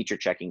bunch of feature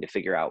checking to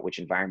figure out which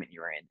environment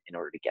you were in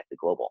order to get the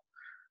global.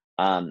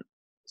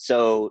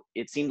 So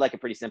it seemed like a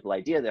pretty simple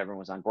idea that everyone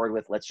was on board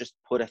with. Let's just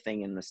put a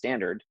thing in the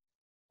standard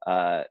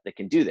that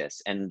can do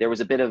this. And there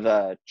was a bit of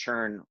a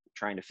churn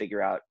trying to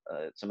figure out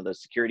some of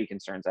those security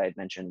concerns I had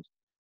mentioned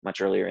much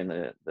earlier in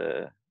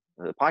the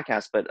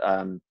podcast. But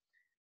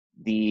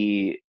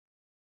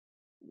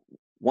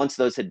once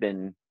those had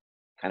been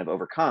kind of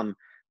overcome,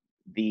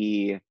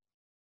 the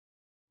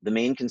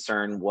main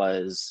concern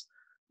was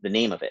the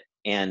name of it.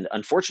 And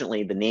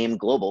unfortunately, the name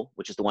global,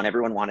 which is the one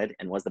everyone wanted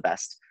and was the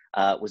best,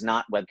 was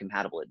not web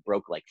compatible. It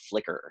broke like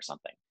Flickr or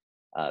something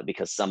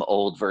because some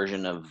old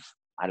version of,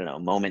 I don't know,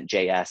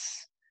 Moment.js,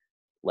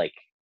 like,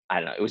 I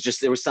don't know. It was just,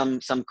 there was some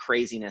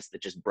craziness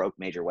that just broke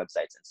major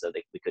websites, and so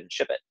we couldn't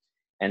ship it.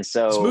 And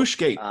so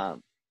Smooshgate.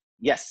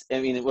 Yes, I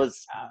mean, it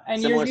was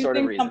and similar you're sort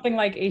of using reason. something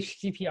like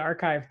HTTP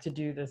archive to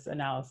do this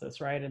analysis,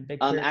 right? And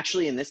BigQuery.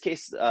 Actually, in this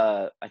case,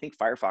 I think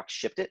Firefox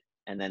shipped it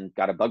and then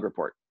got a bug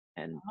report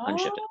and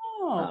unshipped it.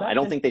 I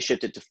don't think they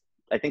shipped it to,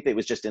 I think it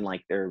was just in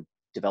like their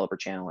developer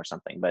channel or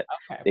something, but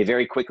they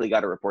very quickly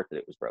got a report that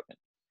it was broken.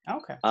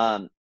 Okay.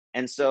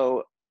 And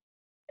so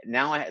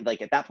now at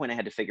that point I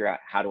had to figure out,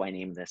 how do I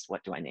name this?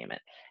 What do I name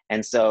it?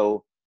 And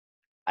so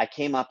I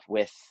came up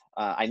with,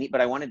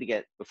 but I wanted to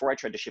get, before I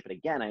tried to ship it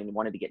again, I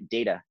wanted to get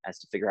data as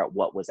to figure out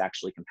what was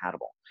actually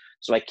compatible.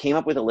 So I came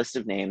up with a list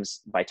of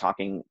names by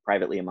talking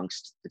privately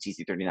amongst the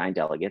TC39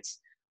 delegates.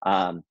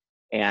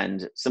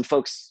 And some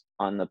folks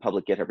on the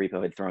public GitHub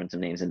repo had thrown some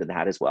names into the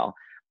hat as well.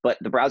 But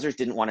the browsers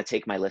didn't want to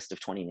take my list of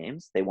 20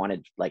 names. They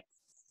wanted like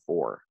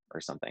 4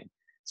 or something.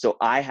 So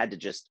I had to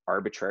just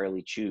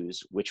arbitrarily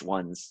choose which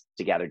ones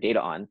to gather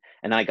data on.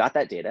 And then I got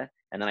that data,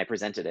 and then I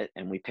presented it,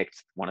 and we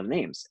picked one of the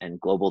names, and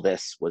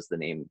globalThis was the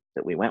name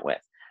that we went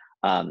with.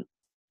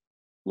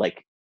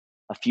 Like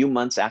a few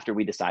months after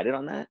we decided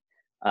on that,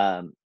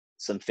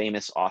 some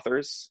famous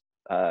authors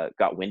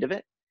got wind of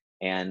it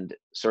and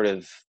sort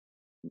of,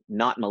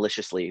 not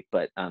maliciously,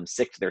 but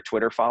sicked their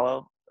Twitter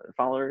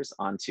followers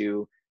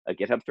onto a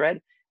GitHub thread.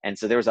 And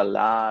so there was a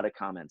lot of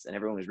comments, and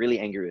everyone was really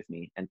angry with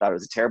me and thought it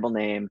was a terrible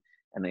name.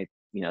 And they,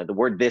 the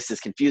word "this" is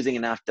confusing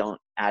enough.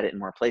 Don't add it in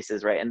more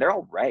places, right? And they're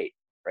all right?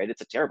 It's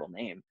a terrible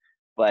name,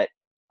 but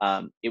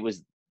it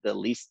was the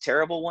least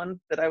terrible one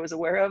that I was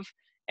aware of.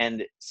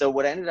 And so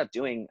what I ended up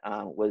doing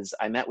was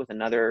I met with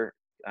another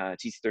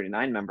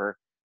TC39 member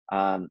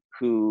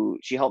who,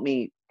 she helped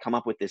me come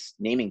up with this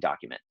naming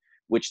document,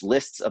 which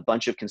lists a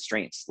bunch of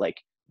constraints, like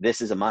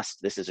this is a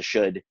must, this is a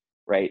should,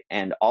 right?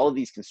 And all of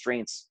these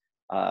constraints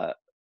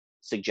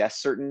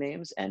suggest certain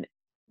names and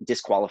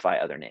disqualify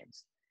other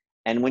names.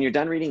 And when you're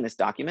done reading this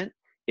document,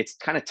 it's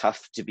kind of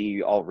tough to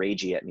be all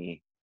ragey at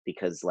me,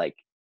 because like,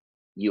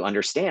 you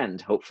understand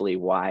hopefully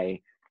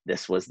why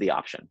this was the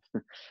option.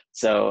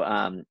 So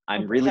I'm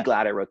really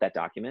glad I wrote that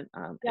document.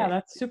 Yeah,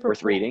 that's super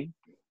worth reading.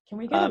 Can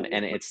we get a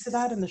link to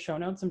that in the show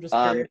notes? I'm just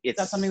curious. Is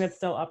that something that's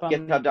still up on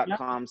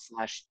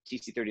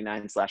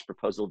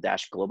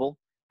github.com/tc39/proposal-global.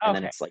 And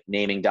then it's like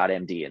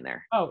naming.md in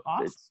there. Oh,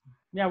 awesome.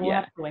 Yeah, we'll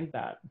have to link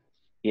that.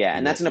 Yeah,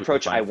 and that's an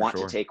approach I want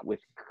to take with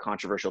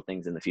controversial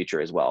things in the future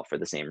as well, for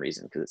the same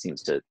reason, because it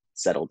seems to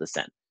settle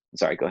dissent.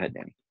 Sorry, go ahead,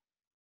 Danny.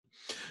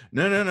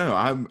 No.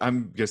 I'm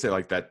gonna say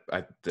like that.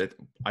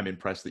 I'm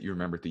impressed that you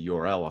remembered the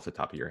URL off the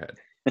top of your head.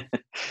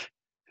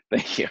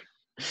 Thank you.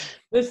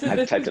 This is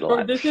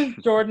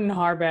Jordan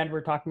Harband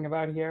we're talking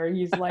about here.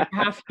 He's like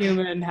half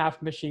human,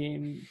 half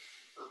machine,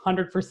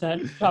 100%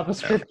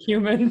 JavaScript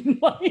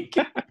human. Like.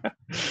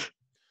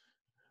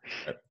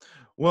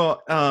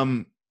 Well,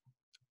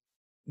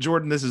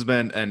 Jordan, this has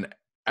been an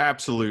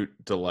absolute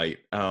delight.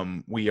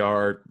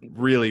 We're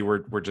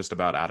just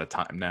about out of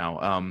time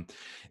now.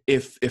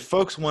 If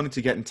folks wanted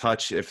to get in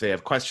touch, if they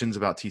have questions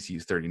about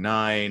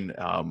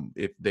TC39,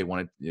 if they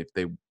wanted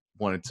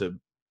to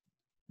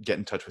get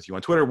in touch with you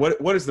on Twitter,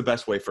 what is the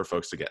best way for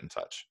folks to get in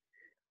touch?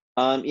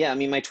 Yeah, I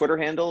mean, my Twitter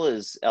handle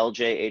is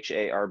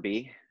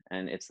LJHARB,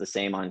 and it's the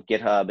same on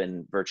GitHub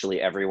and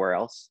virtually everywhere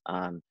else.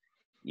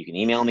 You can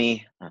email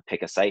me,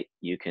 pick a site.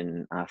 You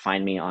can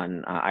find me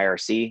on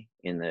IRC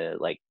in the,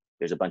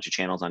 there's a bunch of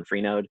channels on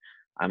Freenode.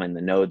 I'm in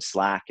the Node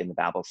Slack and the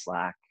Babel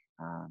Slack.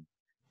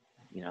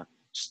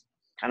 Just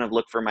kind of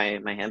look for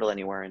my handle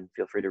anywhere and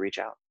feel free to reach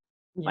out.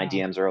 My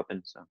DMs are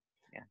open, so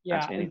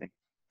ask me anything.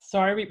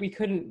 Sorry, we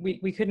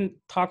couldn't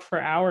talk for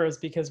hours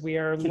because we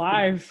are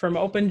live from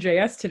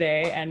OpenJS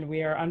today, and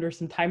we are under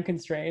some time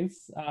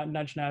constraints.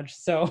 Nudge, nudge.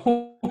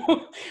 So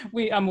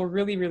we're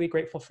really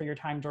grateful for your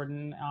time,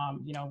 Jordan.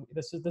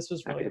 This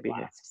was really a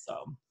blast.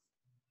 So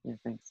yeah,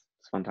 thanks.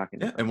 It's fun talking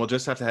to you. Yeah, and we'll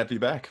just have to have you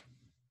back.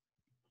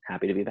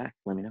 Happy to be back.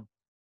 Let me know.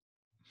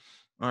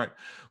 All right.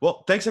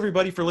 Well, thanks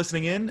everybody for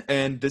listening in,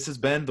 and this has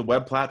been the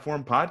Web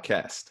Platform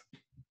Podcast.